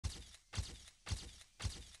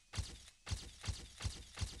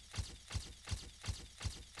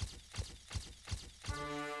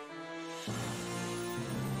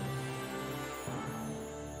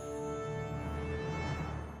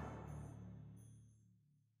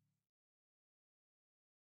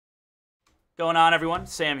Going on, everyone?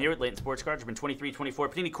 Sam here with Layton Sports Cards. Been 23-24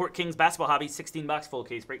 Panini Court Kings Basketball Hobby, 16-box full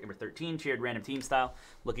case break number 13, tiered random team style.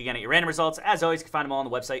 Look again at your random results. As always, you can find them all on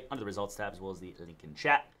the website under the results tab, as well as the link in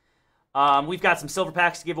chat. We've got some silver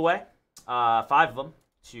packs to give away, 5 of them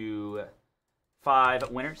to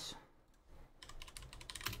 5 winners.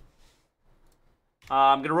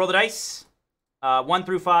 I'm going to roll the dice. 1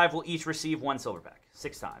 through 5 will each receive 1 silver pack.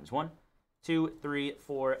 6 times. 1, 2, 3,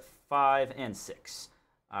 4, 5, and 6.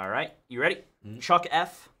 All right. You ready? Mm-hmm. Chuck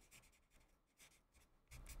F.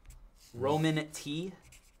 Roman T.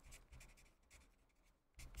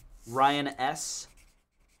 Ryan S.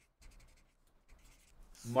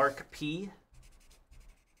 Mark P.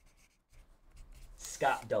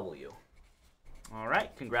 Scott W. All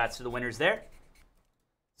right. Congrats to the winners there.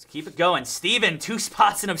 Let's keep it going. Steven, 2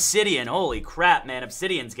 spots in Obsidian. Holy crap, man.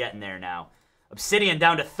 Obsidian's getting there now. Obsidian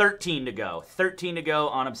down to 13 to go. 13 to go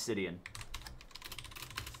on Obsidian.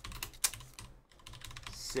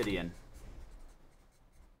 Obsidian.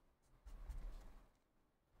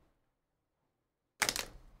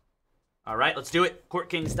 All right, let's do it. Court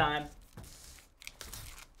Kings time.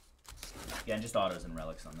 Again, just autos and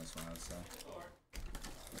relics on this one, I would say.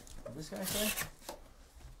 What did this guy say?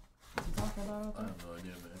 What's he talking about? I have no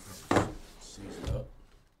idea, man. Sees it up.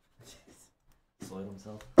 Soiled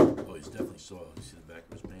himself? Oh, he's definitely soiled. You see the back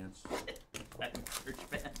of his pants? Back of his church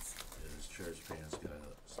pants. Yeah, his church pants got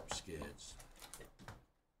some skids.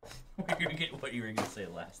 What you were gonna say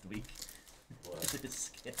last week? What? His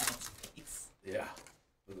skin on his face. Yeah.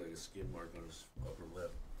 Looked like a skid mark on his upper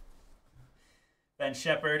lip. Ben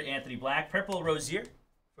Shepard, Anthony Black, Purple Rosier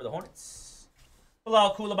for the Hornets.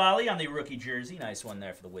 Bilal Coulibaly on the rookie jersey. Nice one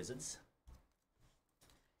there for the Wizards.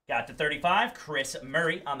 Got to 35. Chris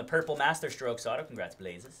Murray on the Purple Master Strokes auto. Congrats,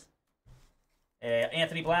 Blazes.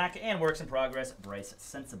 Anthony Black and works in progress, Bryce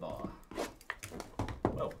Sensabaugh.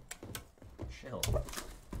 Whoa. Chill.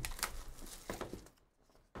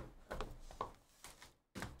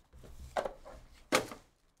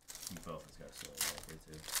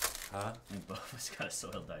 Huh? And Boba's got a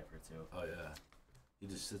soiled diaper, too. Oh, yeah. He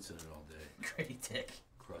just sits in it all day. Great tick.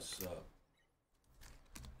 Crusts up.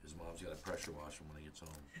 His mom's got to pressure wash him when he gets home.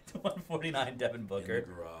 To 149, Devin Booker. In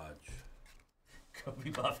the garage.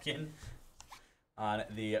 Kobe Buffkin on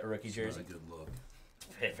the rookie jersey. Not a good look.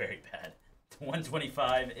 Very, very bad. To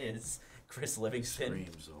 125 is Chris Livingston.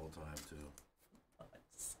 Screams the whole time, too.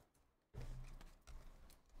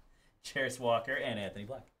 Charis Walker and Anthony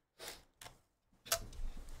Black.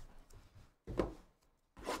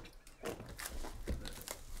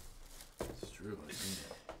 True, I've seen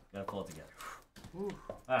that. Gotta pull it together. Whew.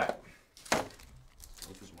 All right. What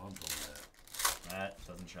if his mom told me that? That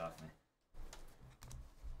doesn't shock me.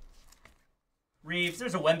 Reeves,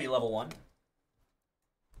 there's a Wemby level 1.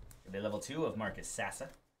 A level 2 of Marcus Sassa.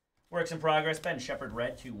 Works in progress, Ben Shepard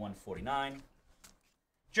red to 149.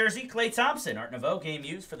 Jersey, Klay Thompson, Art Nouveau, game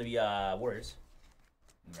used for the Warriors.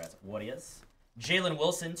 Congrats, Warriors. Jalen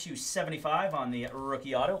Wilson to 75 on the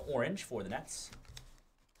rookie auto, orange for the Nets.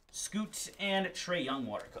 Scoot and Trae Young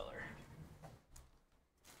watercolor.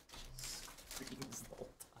 Screams the whole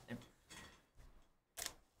time.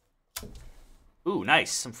 Ooh,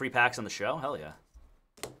 nice. Some free packs on the show. Hell yeah.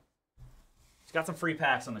 He's got some free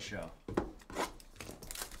packs on the show.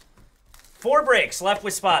 4 breaks left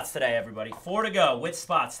with spots today, everybody. 4 to go with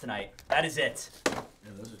spots tonight. That is it.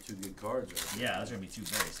 Yeah, those are 2 good cards. Right? Yeah, those are going to be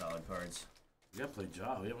 2 very solid cards. We got to play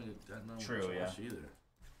Ja. We haven't gotten that True, much yeah. either.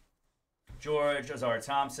 George Ozar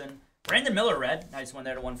Thompson. Brandon Miller red. Nice one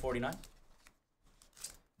there to 149.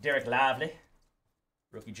 Derek Lively.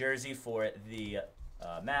 Rookie jersey for the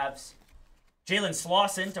Mavs. Jalen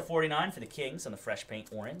Slauson to 49 for the Kings on the fresh paint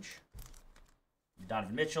orange.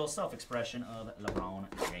 Donovan Mitchell, self-expression of LeBron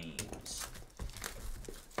James.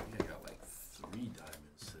 I think I got like 3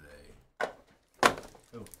 diamonds today.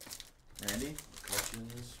 Who? Randy?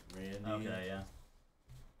 McCutcheons, Randy. Okay, yeah.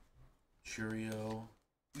 Churio.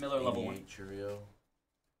 Miller level 1. Churio.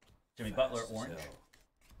 Jimmy Butler, orange.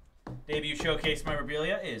 Debut showcase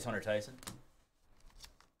memorabilia is Hunter Tyson.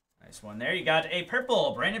 Nice one there. You got a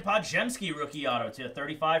purple Brandon Podziemski rookie auto to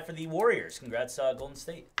 35 for the Warriors. Congrats, Golden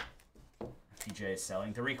State. PJ is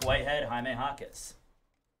selling. Tariq Whitehead, Jaime Jaquez.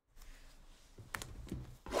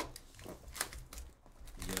 You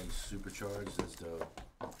getting supercharged? That's dope.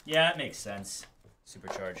 Yeah, it makes sense.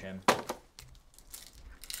 Supercharge him.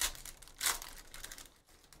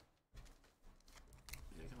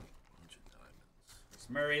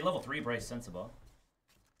 Murray, level 3, Bryce Sensabaugh.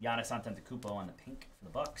 Giannis Antetokounmpo on the pink for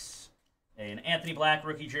the Bucks. An Anthony Black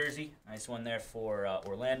rookie jersey. Nice one there for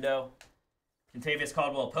Orlando. Kentavious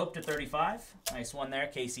Caldwell-Pope to 35. Nice one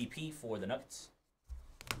there. KCP for the Nuggets.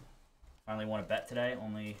 Finally won a bet today.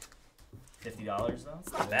 Only $50 though.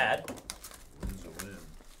 It's not bad. Win's a win.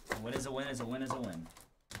 A win is a win is a win is a win.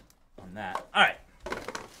 On that. All right.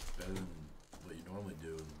 Better than what you normally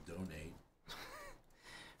do and donate.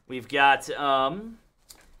 We've got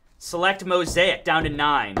Select Mosaic down to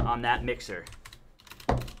 9 on that mixer.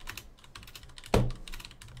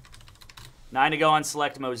 9 to go on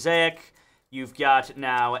Select Mosaic. You've got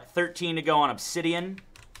now 13 to go on Obsidian.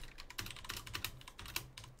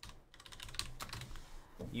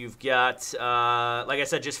 You've got, like I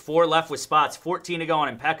said, just 4 left with spots. 14 to go on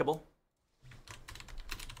Impeccable.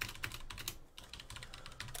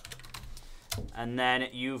 And then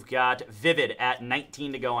you've got Vivid at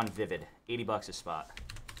 19 to go on Vivid. $80 a spot.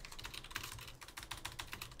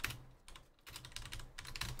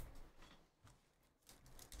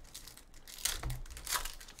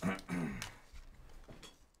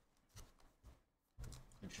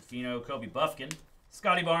 Shafino, Kobe Buffkin.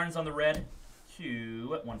 Scotty Barnes on the red. To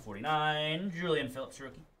 149. Julian Phillips,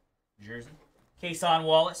 rookie. Jersey. Kason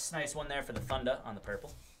Wallace. Nice one there for the Thunder on the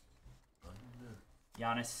purple.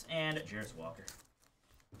 Giannis and Jarris Walker.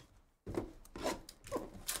 This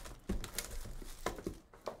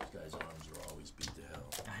guy's arms are always beat to hell.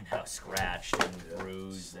 I know, scratched and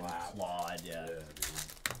bruised and clawed. Yeah, dude.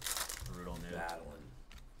 Brutal new. Battling.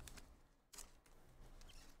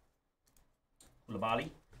 Koulibaly.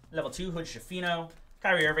 Level 2, Hood Shafino.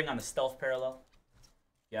 Kyrie Irving on the stealth parallel.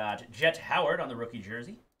 Got Jet Howard on the rookie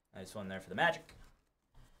jersey. Nice one there for the Magic.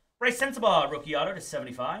 Bryce Sensabaugh, rookie auto to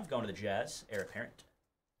 75. Going to the Jazz. Heir apparent.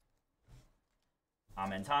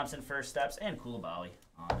 Amen Thompson, first steps. And Koulibaly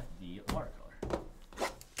on the watercolor.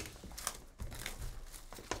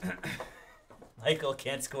 Michael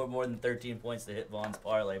can't score more than 13 points to hit Vaughn's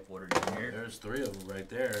parlay, Porter Jr. There's 3 of them right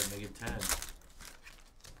there. Make it 10.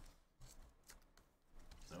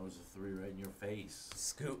 That was a 3 right in your face.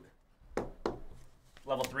 Scoot.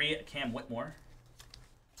 Level 3, Cam Whitmore.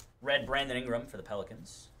 Red, Brandon Ingram for the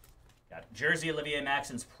Pelicans. Got Jersey, Olivier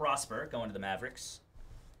Maxence Prosper going to the Mavericks.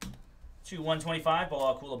 To 125,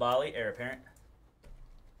 Bilal Koulibaly, heir apparent.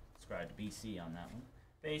 Subscribe to BC on that one.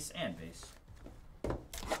 Base and base.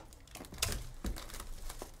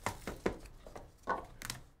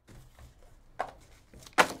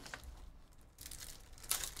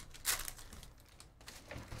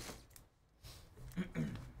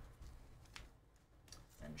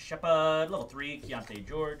 Shepard, level 3, Keontae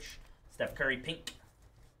George, Steph Curry, pink.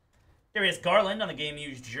 Darius Garland on the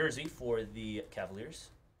game-used jersey for the Cavaliers.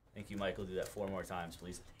 Thank you, Michael. Do that 4 more times,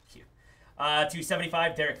 please. Thank you.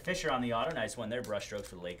 275, Derek Fisher on the auto. Nice one there. Brush strokes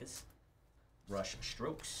for the Lakers. Brush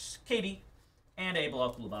strokes. KD and a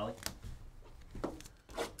Bilal Koulibaly.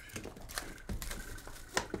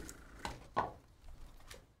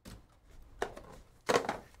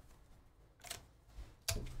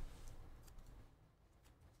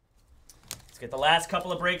 Get the last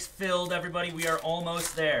couple of breaks filled, everybody. We are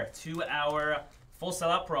almost there to our full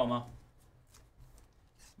sellout promo.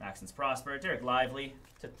 Maxence Prosper, Derek Lively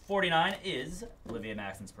to 49 is Olivier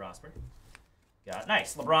Maxence Prosper. Got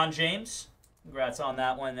nice LeBron James. Congrats on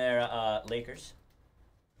that one there, Lakers.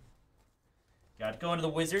 Got going to the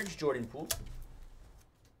Wizards, Jordan Poole.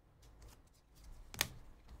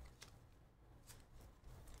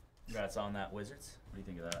 Congrats on that, Wizards. What do you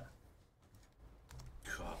think of that?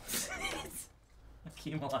 God.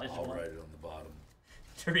 I'll write it on the bottom.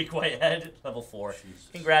 Tariq Whitehead, level 4. Jesus.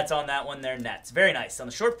 Congrats on that one there, Nets. Very nice. On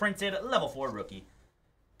the short printed, level 4 rookie.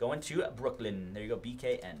 Going to Brooklyn. There you go,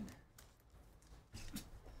 BKN.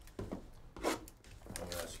 I'll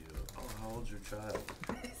ask you, how old's your child?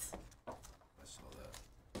 I saw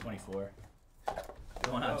that. 24.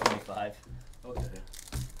 Going on 25. Okay.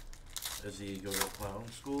 Does he go to clown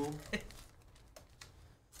school? It's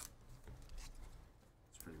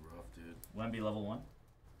pretty rough, dude. Wemby, level 1.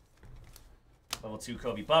 Level 2,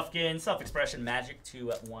 Kobe Buffkin. Self-Expression Magic to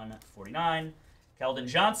 149. Keldon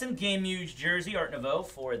Johnson, game-used jersey, Art Nouveau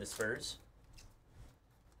for the Spurs.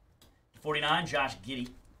 49, Josh Giddey.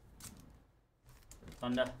 For the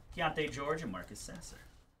Thunder, Keontae George and Marcus Sasser.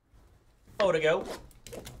 Oh, to go.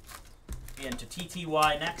 Into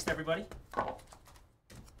TTY next, everybody.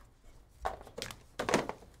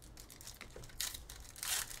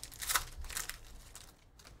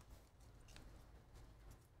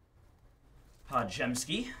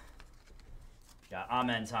 Podjemski. Got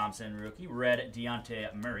Amen Thompson, rookie. Red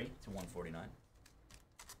Deontay Murray to 149.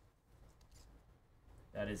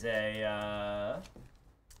 That is a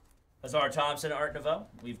Azar Thompson Art Nouveau.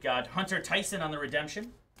 We've got Hunter Tyson on the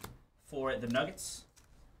redemption for the Nuggets.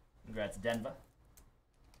 Congrats, Denver.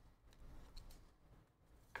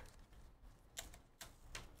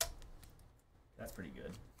 That's pretty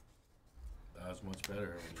good. That was much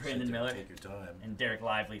better. Brandon Miller. Take your time. And Derek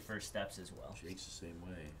Lively first steps as well. Jake's the same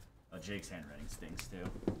way. Oh, Jake's handwriting stinks too.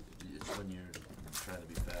 It's when you're trying to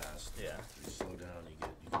be fast. Yeah. If you slow down, you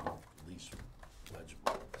get at least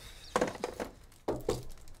legible.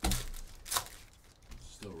 It's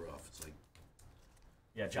still rough. It's like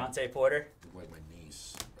Yeah, Jonte Porter. like my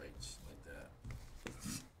niece writes like that.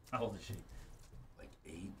 How old is she? Like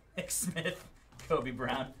 8. Nick Smith, Kobe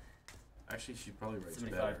Brown. Actually, she probably writes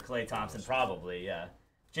 75. better. Klay Thompson, probably, yeah.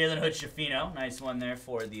 Jalen Hood-Schifino, nice one there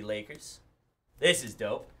for the Lakers. This is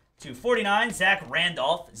dope. 249, Zach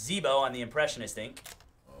Randolph, Zebo on the Impressionist ink.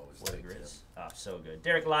 Always What a like him. grizz. Oh, so good.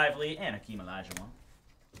 Derek Lively and Hakeem Olajuwon.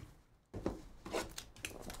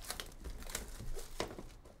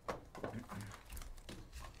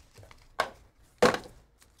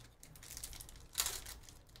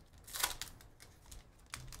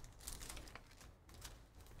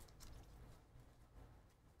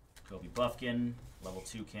 Kobe Buffkin, level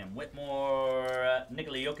 2 Cam Whitmore,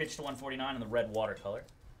 Nikola Jokic to 149 in the red watercolor.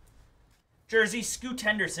 Jersey, Scoot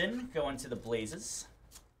Henderson going to the Blazes.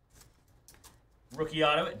 Rookie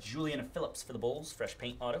auto, Julian Phillips for the Bulls, fresh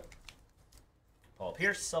paint auto. Paul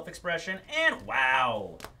Pierce, self-expression, and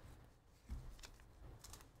wow.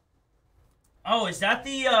 Oh, is that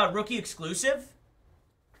the rookie exclusive?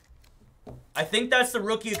 I think that's the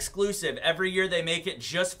rookie exclusive. Every year they make it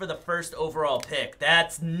just for the first overall pick.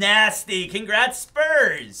 That's nasty. Congrats,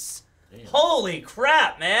 Spurs. Damn. Holy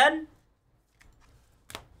crap, man.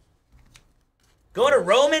 Go to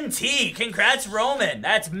Roman T. Congrats, Roman.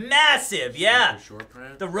 That's massive. Yeah. Super short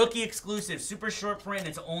print? The rookie exclusive. Super short print.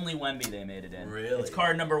 It's only Wemby they made it in. Really? It's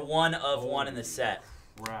card number 1 of 1 in the set.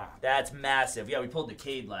 Crap. That's massive. Yeah, we pulled the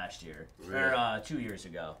Cade last year. Really? Or 2 years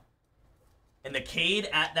ago. And the Cade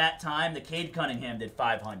at that time, the Cade Cunningham did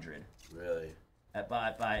 500. Really?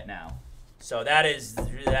 Buy it now. So that is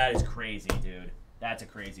crazy, dude. That's a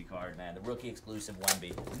crazy card, man. The rookie exclusive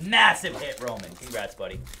Wemby. Massive hit, Roman. Congrats,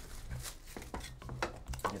 buddy.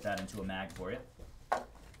 Get that into a mag for you.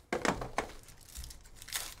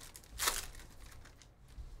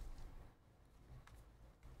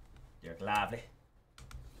 Derek Lively.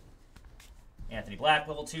 Anthony Black,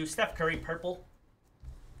 level 2. Steph Curry, purple.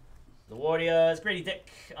 The Warriors. Grady Dick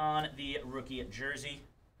on the rookie jersey.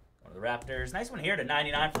 Going to the Raptors. Nice one here to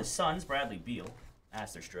 99 for the Suns. Bradley Beal.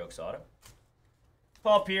 That's their strokes auto.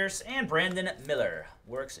 Paul Pierce and Brandon Miller.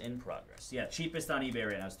 Works in progress. Yeah, cheapest on eBay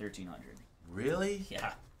right now is $1,300. Really?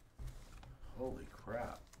 Yeah. Holy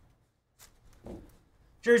crap.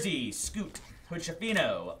 Jersey, Scoot,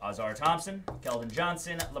 Hood-Schifino, Azar Thompson, Keldon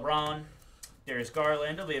Johnson, LeBron, Darius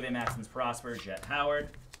Garland, Olivia Maxons Prosper, Jet Howard,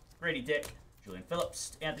 Grady Dick, Julian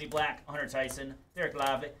Phillips, Anthony Black, Hunter Tyson, Derek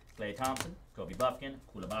Lively, Klay Thompson, Kobe Buffkin,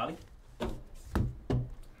 Koulibaly.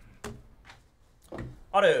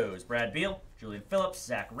 Autos, Brad Beal, Julian Phillips,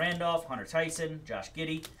 Zach Randolph, Hunter Tyson, Josh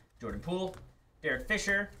Giddey, Jordan Poole, Derek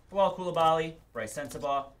Fisher, Bilal Koulibaly, Bryce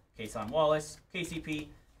Sensabaugh, Kason Wallace, KCP,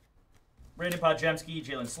 Brandon Podjemski,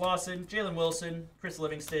 Jalen Slauson, Jalen Wilson, Chris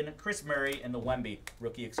Livingston, Chris Murray, and the Wemby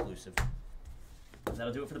rookie exclusive.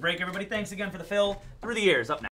 That'll do it for the break, everybody. Thanks again for the fill through the years. Up next.